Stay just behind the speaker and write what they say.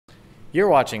You're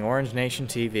watching Orange Nation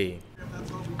TV.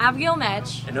 Abigail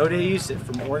Metch, and Ode Yusuf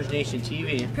from Orange Nation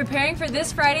TV. Preparing for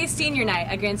this Friday's senior night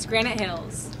against Granite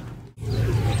Hills.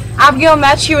 Abigail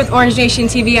Metch here with Orange Nation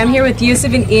TV. I'm here with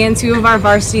Yusuf and Ian, two of our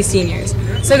varsity seniors.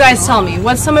 So guys, tell me,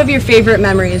 what's some of your favorite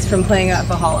memories from playing at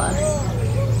Valhalla?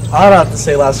 I'd have to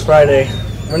say last Friday,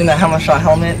 winning that hammer shot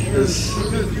helmet is...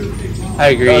 I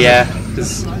agree, yeah.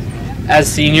 Because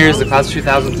as seniors, the class of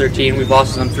 2013, we've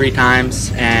lost them 3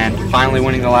 times, and finally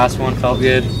winning the last one felt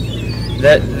good.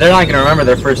 They're not going to remember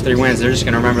their first 3 wins. They're just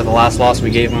going to remember the last loss we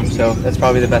gave them. So that's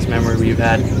probably the best memory we've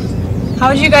had. How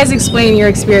would you guys explain your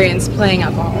experience playing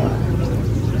at Valhalla?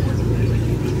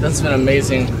 That's been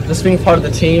amazing. Just being part of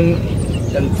the team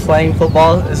and playing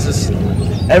football is just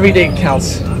every day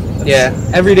counts. Yeah,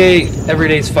 every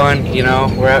day's fun. You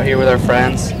know, we're out here with our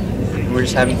friends. And we're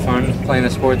just having fun playing a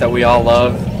sport that we all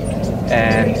love.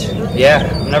 And yeah,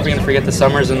 I'm never going to forget the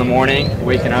summers in the morning,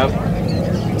 waking up.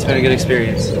 It's been a good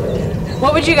experience.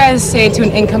 What would you guys say to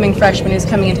an incoming freshman who's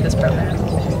coming into this program?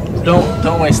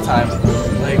 Don't waste time.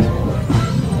 Like,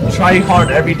 try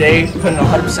hard every day, put in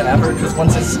 100% effort, because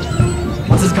once it's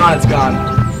gone, it's gone.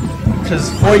 Because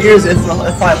 4 years, it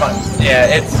fly by. Yeah,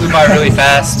 it flew by really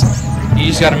fast. You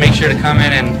just got to make sure to come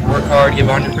in and work hard, give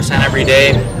 100% every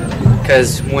day.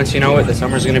 Because once you know it, the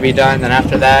summer's going to be done. Then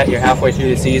after that, you're halfway through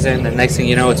the season. And next thing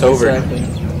you know, it's over. Exactly.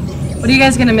 What are you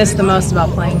guys going to miss the most about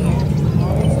playing here?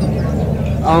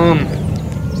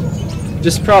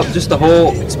 Just the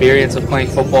whole experience of playing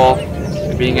football,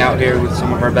 being out here with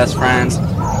some of our best friends,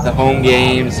 the home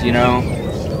games, you know,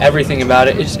 everything about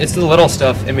it. It's the little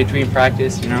stuff in between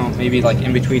practice, you know, maybe like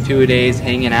in between 2 days,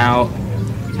 hanging out,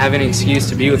 having an excuse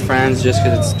to be with friends just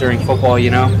because it's during football, you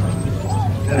know.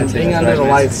 And being under the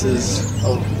lights is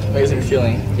an amazing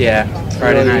feeling. Yeah,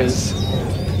 Friday nights.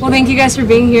 Well, thank you guys for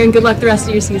being here, and good luck the rest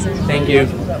of your season. Thank you.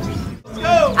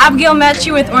 Abigail Metch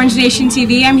with Orange Nation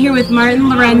TV. I'm here with Martin,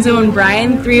 Lorenzo, and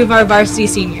Brian, 3 of our varsity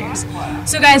seniors.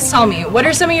 So guys, tell me, what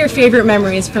are some of your favorite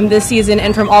memories from this season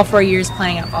and from all 4 years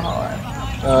playing at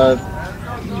Valhalla?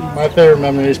 My favorite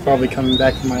memory is probably coming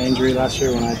back from my injury last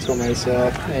year when I tore my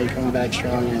ACL, and coming back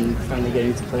strong and finally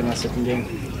getting to play my second game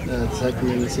of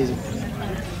the season.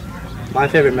 My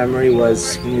favorite memory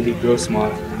was when we beat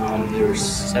Grossmont. They were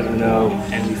 7-0,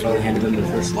 and we finally handed them their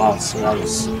first loss, so that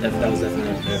was definitely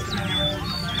up there.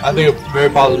 I think a very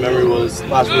positive memory was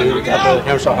last week we got the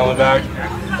hammer shot helmet back.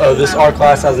 Our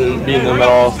class hasn't beaten them at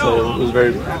all, so it was a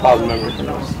very positive memory for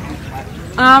us.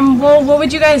 Well, what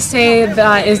would you guys say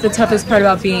that is the toughest part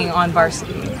about being on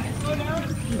varsity?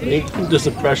 I think just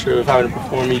the pressure of having to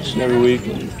perform each and every week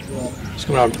and just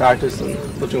coming out and practice and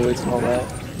lifting weights and all that.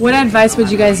 What advice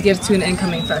would you guys give to an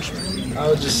incoming freshman? I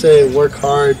would just say work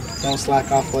hard, don't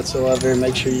slack off whatsoever,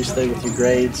 make sure you stay with your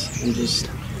grades, and just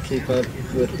keep up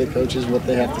with the coaches, what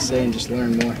they have to say, and just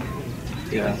learn more.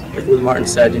 Yeah, like what Martin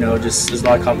said, you know, just there's a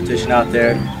lot of competition out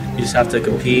there. You just have to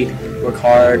compete, work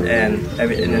hard, and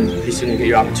then pretty soon you get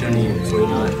your opportunity before you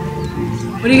know it.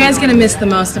 What are you guys going to miss the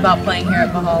most about playing here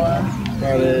at Valhalla?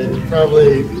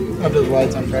 Probably under the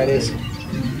lights on Fridays,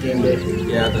 game day.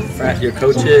 Yeah, your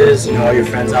coaches, you know, all your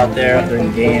friends out there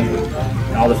during the game,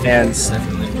 and all the fans,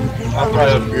 definitely. I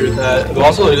probably agree with that. But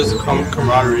also just the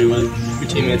camaraderie with your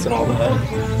teammates and all that.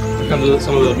 It comes with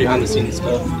some of the behind-the-scenes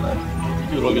stuff that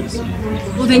people don't get to see.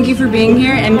 Well, thank you for being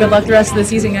here, and good luck the rest of the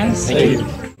season, guys. Thank you.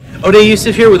 Ode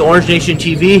Yusuf here with Orange Nation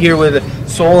TV, here with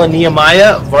Sol and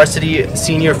Nehemiah, varsity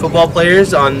senior football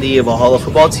players on the Valhalla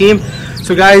football team.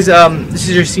 So guys, this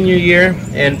is your senior year,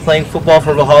 and playing football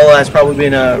for Valhalla has probably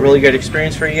been a really great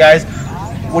experience for you guys.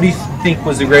 What do you think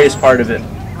was the greatest part of it?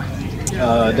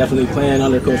 Definitely playing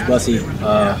under Coach Bussey. You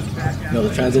know,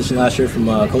 the transition last year from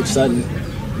Coach Sutton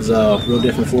was real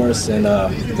different for us, and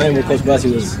playing with Coach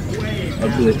Bussey was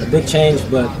a big change,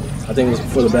 but I think it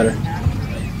was for the better.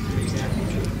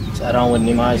 To add on what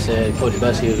Nehemiah said, Coach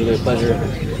Bussey was really a pleasure.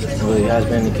 It really has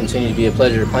been and continues to be a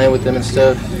pleasure playing with them and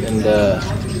stuff. And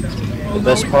the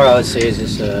best part I would say is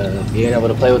just being able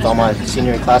to play with all my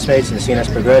senior classmates and seeing us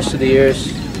progress through the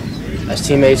years as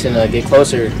teammates and get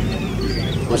closer.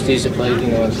 What's these to play, you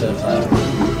know, and stuff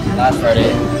last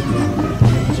Friday.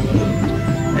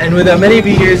 And with many of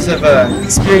your years of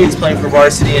experience playing for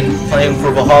varsity and playing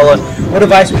for Valhalla, what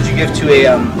advice would you give to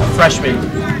a freshman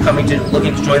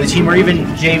looking to join the team, or even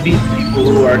JV people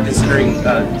who are considering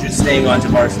just staying on to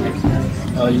varsity?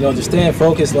 You know, just staying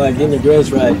focused, like getting your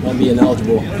grades right, not being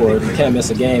eligible for it. You can't miss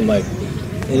a game, like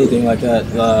anything like that.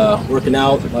 Working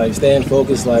out, like staying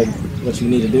focused, like what you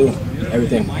need to do,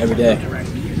 everything, every day.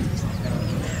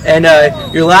 And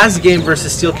your last game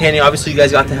versus Steel Canyon, obviously you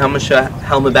guys got the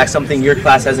helmet back. Something your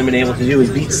class hasn't been able to do is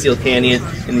beat Steel Canyon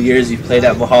in the years you've played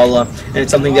at Valhalla, and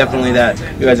it's something definitely that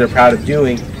you guys are proud of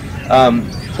doing.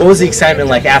 What was the excitement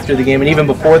like after the game, and even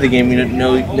before the game,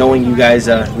 knowing you guys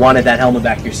wanted that helmet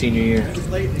back your senior year?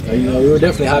 We were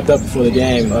definitely hyped up before the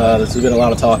game. There's been a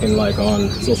lot of talking on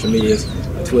social medias,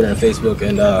 Twitter and Facebook,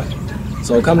 and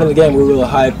so coming to the game, we were really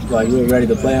hyped, we were ready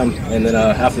to play them, and then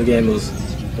after the game it was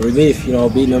a relief,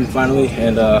 beating them finally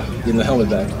and getting the helmet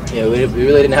back. Yeah, we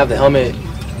really didn't have the helmet.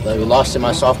 We lost it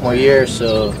my sophomore year,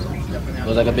 so it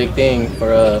was a big thing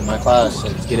for my class to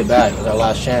get it back. It was our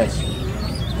last chance.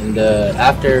 And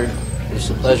after, it's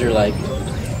a pleasure. I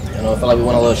felt like we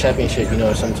won a little championship,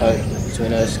 some type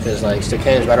between us, because Steel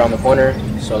Canyon's right around the corner.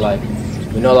 So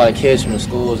we know a lot of kids from the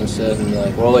schools and stuff, and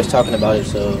we're always talking about it.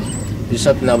 So it's just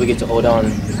something that we get to hold on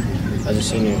as a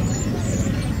senior.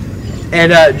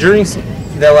 And during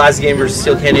the last game versus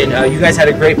Steel Canyon, you guys had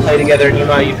a great play together.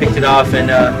 Nehemiah, you picked it off and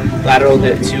lateraled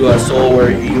it to Sol, where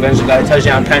you eventually got a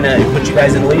touchdown. Kind of put you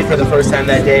guys in the lead for the first time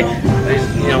that day.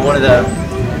 One of the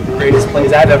greatest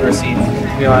plays I've ever seen,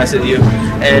 to be honest with you.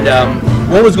 And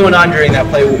what was going on during that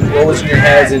play? What was in your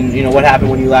heads, and what happened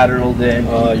when you lateraled it?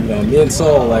 Me and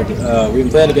Sol, we've been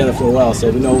playing together for a while, so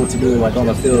we know what to do. On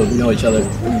the field, we know each other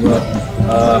pretty well.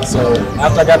 So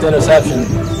after I got the interception,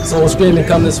 Sol was screaming,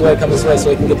 "Come this way, so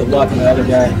he can get the block on the other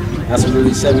guy." That's what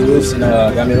really set me loose and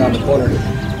got me around the corner.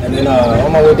 And then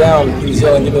on my way down, he was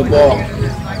yelling, "Give me the ball!"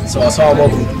 So I saw him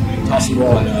open, tossed the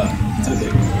ball, and took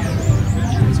it.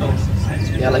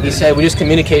 Yeah, like you said, we just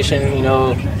communication.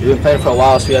 We've been playing for a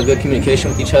while, so we have good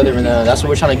communication with each other, and that's what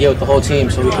we're trying to get with the whole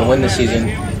team, so we can win this season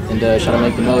and try to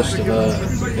make the most of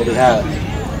what we have.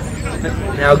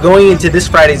 Now, going into this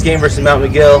Friday's game versus Mount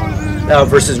McGill,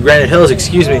 versus Granite Hills,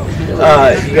 excuse me,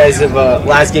 you guys have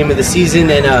last game of the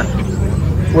season, and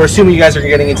we're assuming you guys are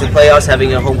getting into the playoffs,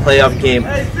 having a home playoff game.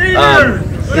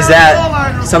 Is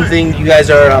that something you guys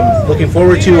are looking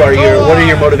forward to, or what are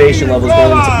your motivation levels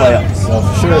going into playoffs?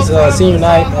 For sure, it's senior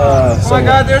night. Oh my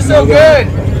God, they're so good!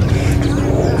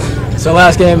 So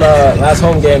last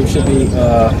home game should be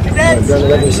during the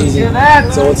regular season.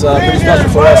 So it's pretty special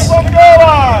for us.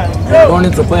 Going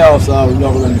into the playoffs, we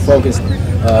know we're going to be focused,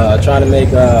 trying to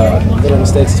make little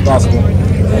mistakes as possible,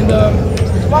 and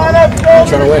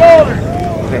trying to win.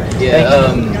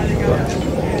 Yeah.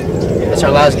 It's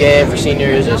our last game for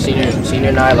seniors,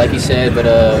 senior night, like you said. But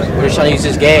we're just trying to use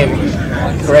this game,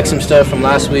 correct some stuff from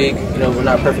last week. We're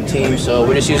not a perfect team, so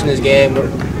we're just using this game.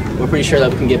 We're pretty sure that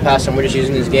we can get past them. We're just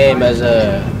using this game as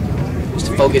just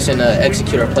to focus and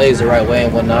execute our plays the right way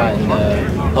and whatnot, and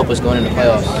help us going into the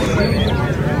playoffs.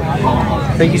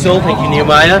 Thank you, Sol. Thank you,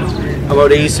 Nehemiah. I'm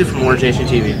Ode Yusuf from Orange Nation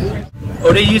TV.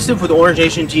 Ode Yusuf with Orange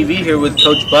Nation TV here with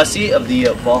Coach Bussey of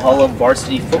the Valhalla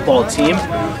varsity football team.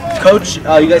 Coach,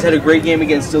 you guys had a great game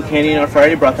against Steel Canyon on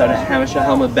Friday. Brought that Hamisha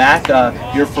helmet back,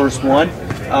 your first one.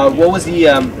 What was the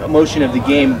emotion of the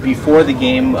game before the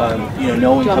game?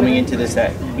 Knowing coming into this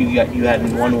that you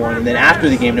hadn't won one, and then after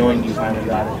the game, knowing you finally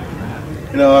got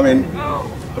it.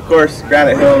 Of course,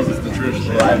 Granite Hills is the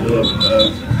traditional rival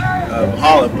of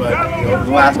Valhalla, but over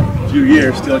the last few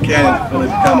years, Steel Canyon's really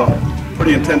become a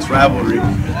pretty intense rivalry.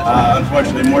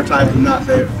 Unfortunately, more times than not,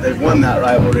 they've won that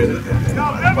rivalry at the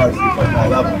varsity football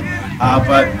level.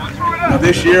 But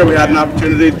this year we had an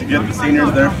opportunity to get the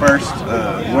seniors their first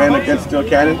win against Steel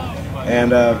Canyon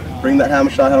and bring that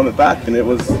Hamishaw helmet back, and it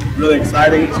was really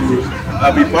exciting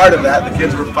to be part of that. The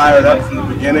kids were fired up from the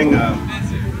beginning.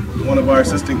 One of our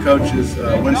assistant coaches,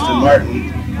 Winston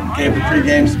Martin, gave the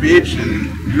pre-game speech and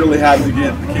really had to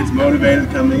get the kids motivated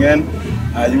coming in.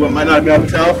 You might not be able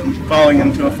to tell from falling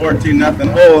into a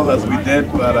 14-0 hole as we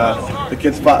did, but the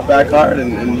kids fought back hard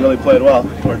and really played well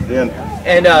towards the end.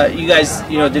 And you guys,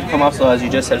 did come off, so as you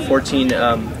just said, 14.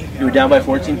 You were down by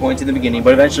 14 points in the beginning,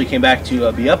 but eventually came back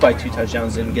to be up by 2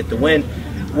 touchdowns and get the win.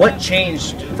 What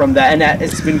changed from that? And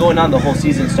it's been going on the whole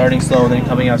season, starting slow and then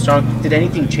coming out strong. Did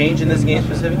anything change in this game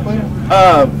specifically?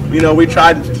 We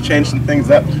tried to change some things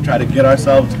up to try to get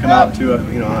ourselves to come out to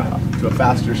a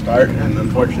faster start, and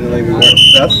unfortunately we weren't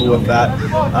successful with that.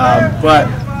 But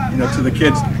to the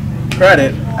kids'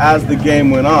 credit, as the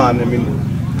game went on,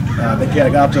 they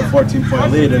got up to a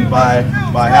 14-point lead, and by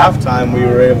halftime we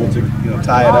were able to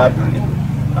tie it up.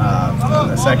 In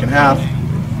the second half,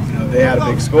 they had a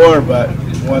big score, but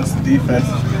once the defense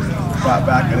brought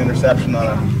back an interception on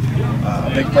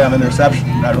a big play on an interception,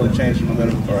 that really changed the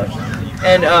momentum for us.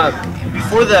 And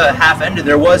before the half ended,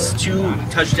 there was 2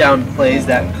 touchdown plays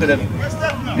that could have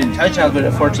been touchdowns, but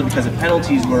unfortunately because of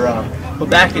penalties were But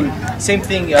back in same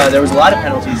thing, there was a lot of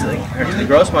penalties like compared to the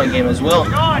Grossmont game as well.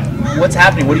 What's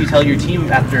happening? What do you tell your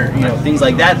team after things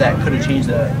like that could have changed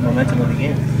the momentum of the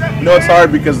game? It's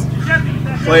hard because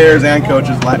players and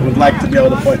coaches would like to be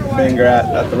able to point the finger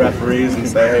at the referees and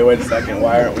say, hey, wait a second,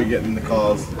 why aren't we getting the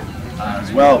calls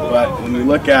as well? But when we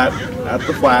look at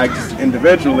the flags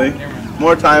individually,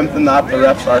 more times than not, the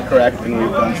refs are correct and we've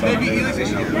done something we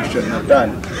shouldn't have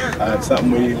done. It's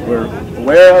something we were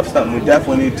aware of, something we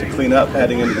definitely need to clean up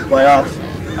heading into the playoffs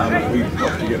if we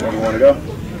hope to get where we want to go.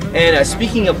 And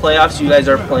speaking of playoffs, you guys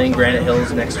are playing Granite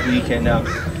Hills next week, and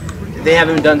they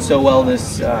haven't done so well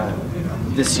this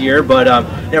year, but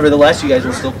nevertheless, you guys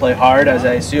will still play hard, as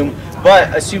I assume. But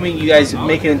assuming you guys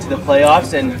make it into the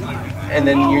playoffs, and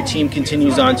then your team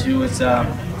continues on plays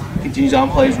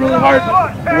really hard,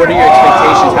 what are your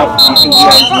expectations? How do you think you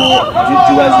guys will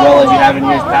do as well as you have in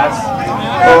years past?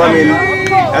 Well, I mean,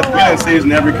 at the beginning of the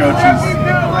season, every coach's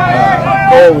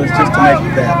goal is just to make the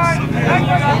dance.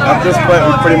 At this point,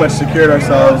 we've pretty much secured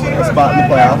ourselves a spot in the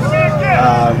playoffs.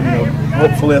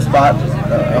 Hopefully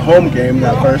a home game in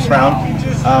that first round.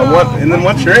 And then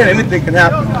once you're in, anything can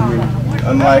happen. I mean,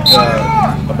 unlike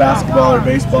a basketball or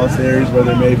baseball series where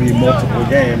there may be multiple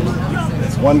games,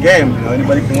 it's one game.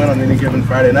 Anybody can win on any given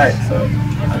Friday night. So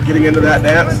getting into that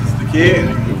dance is the key,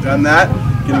 and we've done that.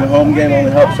 Getting a home game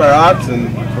only helps our odds,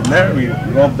 and from there we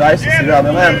roll the dice and see how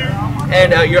they land.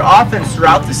 And your offense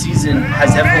throughout the season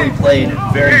has definitely played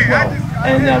very well.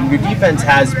 And your defense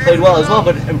has played well as well,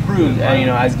 but improved.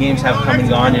 As games have come and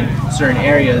gone in certain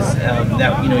areas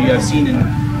that you have seen in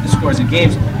the scores of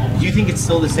games. Do you think it's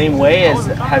still the same way?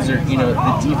 Has the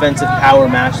defensive power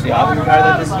matched the offensive power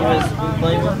that this team has been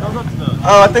playing with?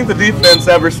 I think the defense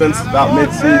ever since about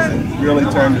mid-season really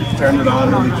turned it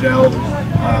on, really gelled,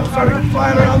 started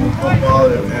flying around the football,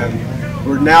 and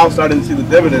we're now starting to see the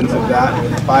dividends of that.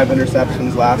 5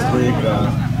 interceptions last week,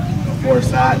 4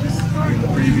 sacks in the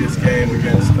previous game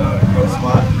against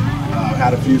Grossmont.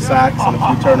 Had a few sacks and a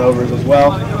few turnovers as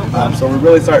well. So we're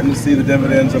really starting to see the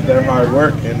dividends of their hard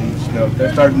work, and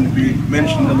they're starting to be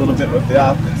mentioned a little bit with the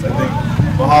offense. I think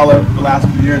Valhalla the last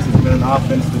few years has been an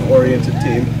offensive-oriented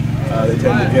team. They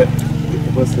tend to get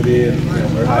publicity, and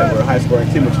we're a high-scoring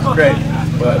team, which is great.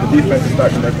 But the defense is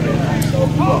starting to make an impact.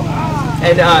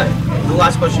 And the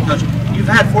last question, Coach. You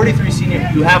have 43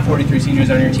 seniors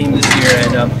on your team this year,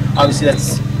 and obviously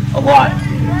that's a lot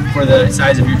for the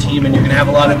size of your team, and you're going to have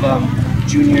a lot of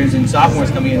juniors and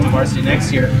sophomores coming into varsity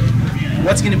next year.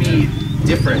 What's going to be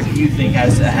different, you think,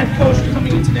 as a head coach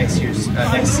coming into next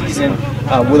season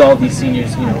with all these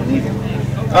seniors, leaving?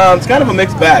 It's kind of a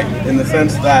mixed bag in the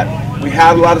sense that we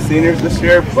had a lot of seniors this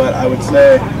year, but I would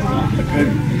say a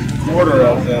good quarter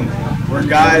of them were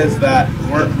guys that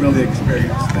weren't really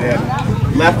experienced. They had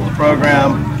left the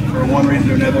program for one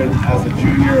reason or another as a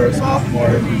junior or a sophomore,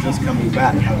 and were just coming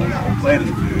back, having not played in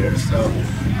a few years. So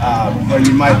when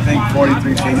you might think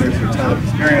 43 seniors are a ton of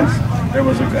experience, there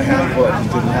was a handful that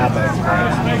just didn't have that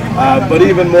experience. But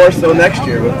even more so next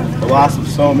year, with the loss of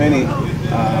so many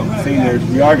seniors,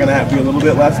 we are going to have to be a little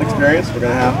bit less experienced. We're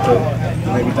going to have to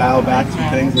maybe dial back some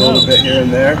things a little bit here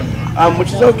and there,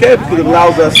 which is okay because it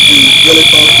allows us to really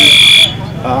focus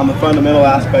on the fundamental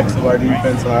aspects of our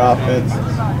defense and our offense.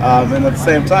 And at the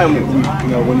same time,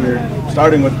 when you're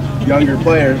starting with younger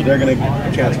players, they're going to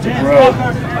get a chance to grow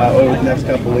over the next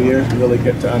couple of years and really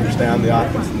get to understand the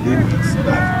offense and defense. So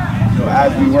that,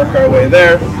 as we work our way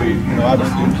there, we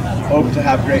obviously hope to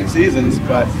have great seasons,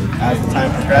 but as the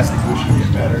time progresses, we should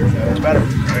get better and better.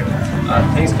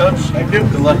 Thanks, Coach. Thank you.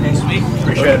 Good luck next week.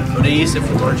 Appreciate it. Go to Yusuf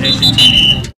with Orange Nation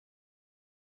TV.